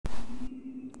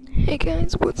Hey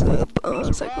guys, what's up?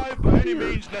 Psycho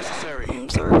here. I'm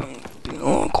sorry I'm being a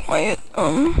little quiet.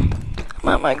 I'm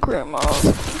at my grandma's.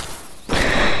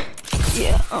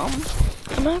 Yeah,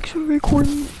 I'm actually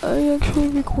recording. I actually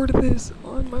recorded this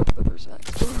on my brother's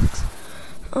Xbox.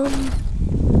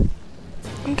 I'm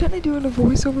kind of doing a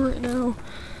voiceover right now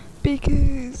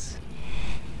because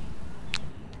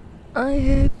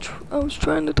I was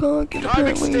trying to talk and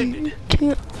apparently you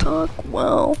can't talk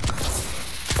while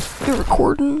you're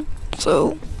recording,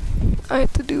 so I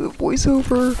have to do a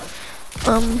voiceover.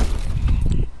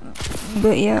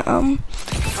 But yeah,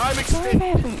 sorry I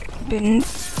haven't been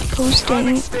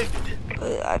posting,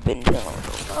 but I've been doing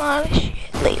a lot of shit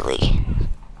lately.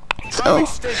 So,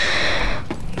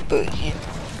 but yeah,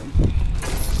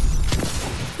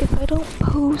 if I don't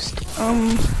post,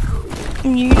 I'm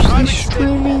usually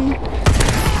streaming,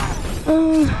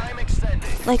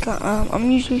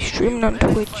 I'm usually streaming on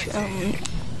Twitch.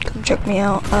 Come check me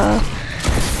out.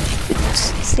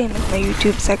 It's the same as my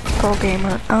YouTube, Psycho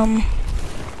Gamer.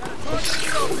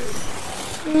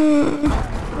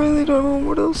 Really don't know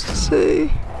what else to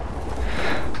say.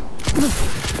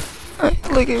 I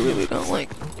really don't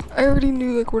I already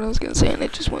knew what I was gonna say and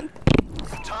it just went.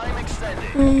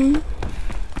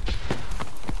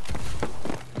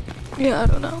 Yeah, I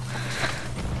don't know.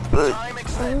 But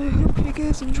I hope you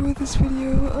guys enjoy this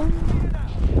video.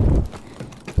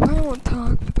 I won't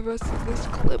talk for the rest of this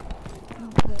clip,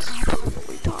 but I'll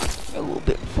probably talk a little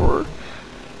bit for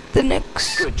the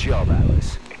next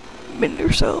minute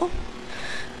or so.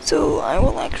 So I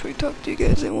will actually talk to you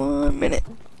guys in 1 minute.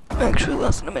 Actually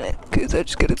less than a minute, because I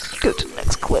just gotta go to the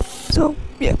next clip. So,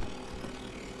 yeah.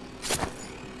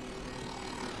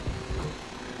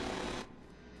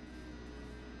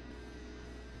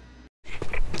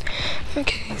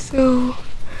 Okay, so,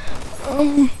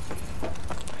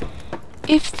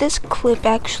 if this clip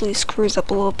actually screws up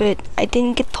a little bit, I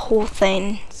didn't get the whole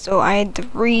thing, so I had to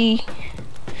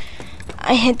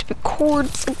record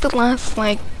the last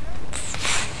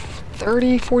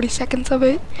 30-40 seconds of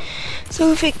it.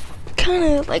 So if it kind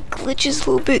of glitches a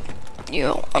little bit,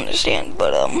 you'll understand.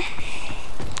 But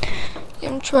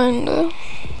I'm trying to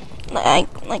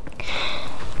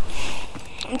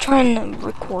I'm trying to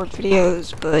record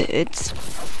videos, but it's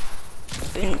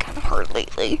been kind of hard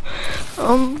lately.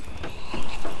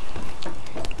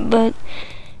 But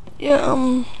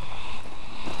yeah,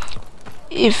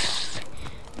 if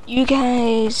you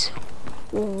guys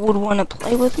would want to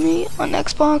play with me on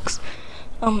Xbox,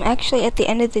 actually at the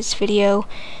end of this video,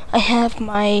 I have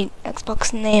my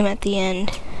Xbox name at the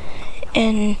end,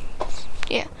 and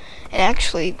yeah, and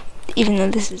actually, even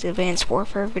though this is Advanced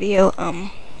Warfare video,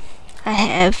 I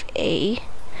have a,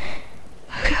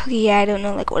 yeah, I don't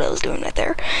know what I was doing right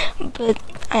there, but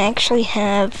I actually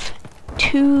have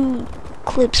 2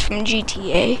 clips from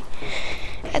GTA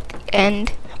at the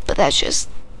end, but that's just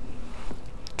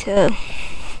to,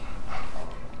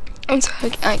 I'm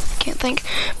sorry, I can't think,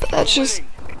 but that's just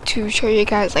to show you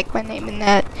guys my name in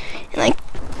that, and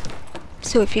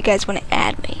so if you guys want to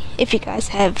add me, if you guys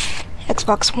have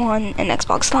Xbox One and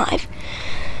Xbox Live.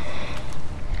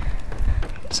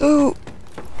 So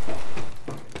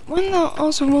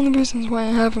also one of the reasons why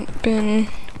I haven't been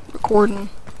recording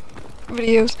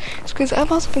videos is because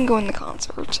I've also been going to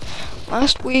concerts.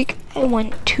 Last week I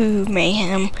went to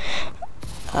Mayhem.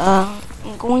 I'm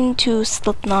going to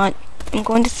Slipknot. I'm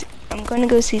going to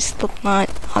go see Slipknot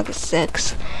August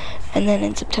 6th, and then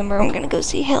in September I'm going to go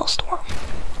see Hailstorm.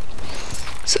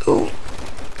 So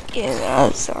yeah,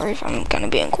 sorry if I'm kind of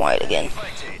being quiet again,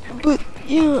 but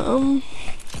yeah,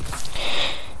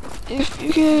 if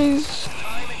you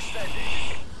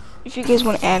guys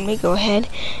want to add me, go ahead.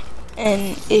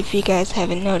 And if you guys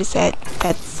haven't noticed that,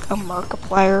 that's a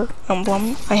Markiplier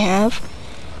emblem I have.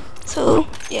 So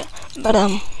yeah, but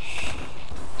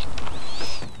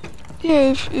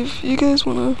yeah, if you guys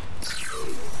would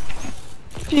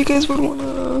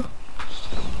wanna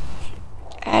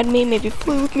add me, maybe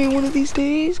play with me one of these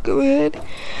days, go ahead.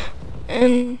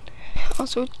 And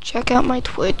also check out my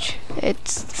Twitch.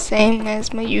 It's the same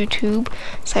as my YouTube,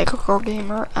 Psycho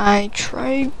Gamer. I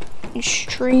try and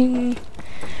stream.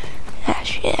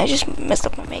 Shit, I just messed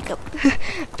up my makeup.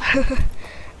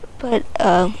 But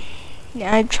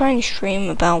yeah, I try and stream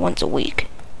about once a week.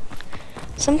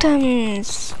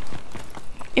 Sometimes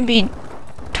it'd be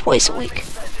twice a week.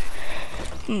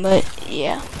 But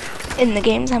yeah, in the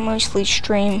games I mostly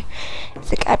stream.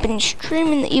 It's I've been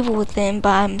streaming The Evil Within, but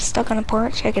I'm stuck on a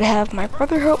part. I could have my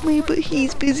brother help me, but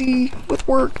he's busy with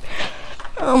work.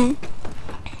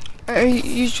 I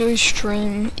usually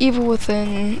stream Evil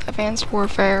Within, Advanced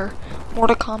Warfare,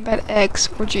 Mortal Kombat X,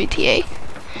 or GTA.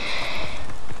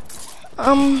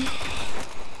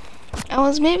 I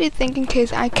was maybe thinking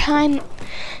because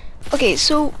okay,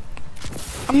 so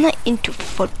I'm not into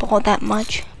football that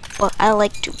much, but I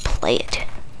like to play it.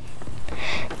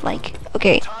 Like,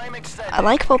 okay, I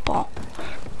like football.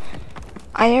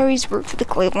 I always root for the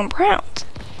Cleveland Browns.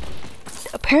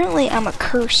 Apparently, I'm a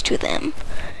curse to them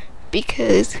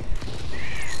because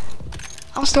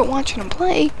I'll start watching them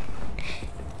play.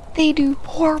 They do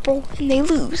horrible and they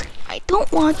lose. I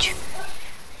don't watch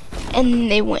and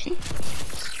they win.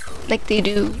 Like they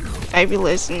do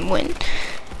fabulous and win.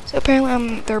 So apparently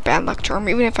I'm their bad luck charm,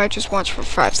 even if I just watch for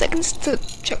 5 seconds to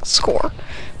check the score.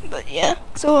 But yeah,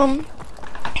 so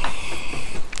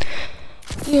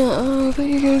yeah,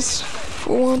 thank you guys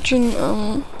for watching.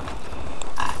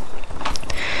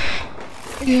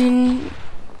 Again,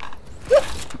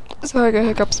 sorry, I got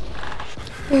hiccups.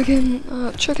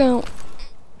 Again, check out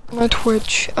my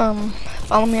Twitch.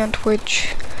 Follow me on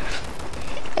Twitch.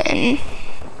 And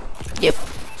yep.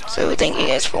 So thank you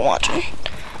guys for watching.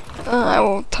 I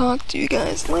will talk to you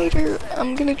guys later.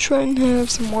 I'm gonna try and have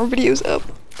some more videos up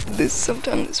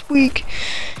sometime this week.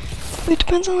 It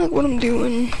depends on like what I'm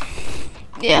doing.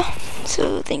 Yeah.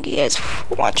 So thank you guys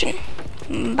for watching.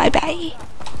 Bye bye.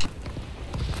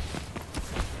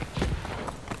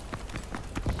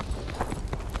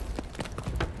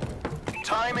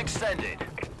 Time extended.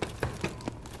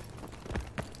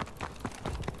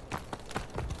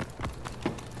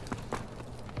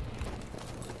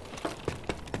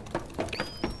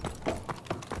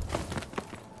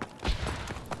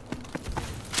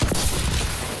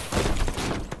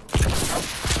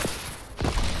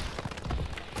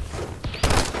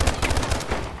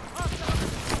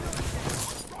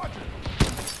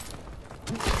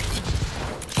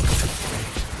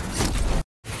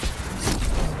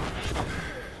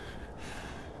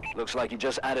 Looks like you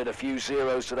just added a few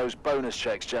zeros to those bonus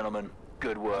checks, gentlemen.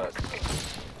 Good work.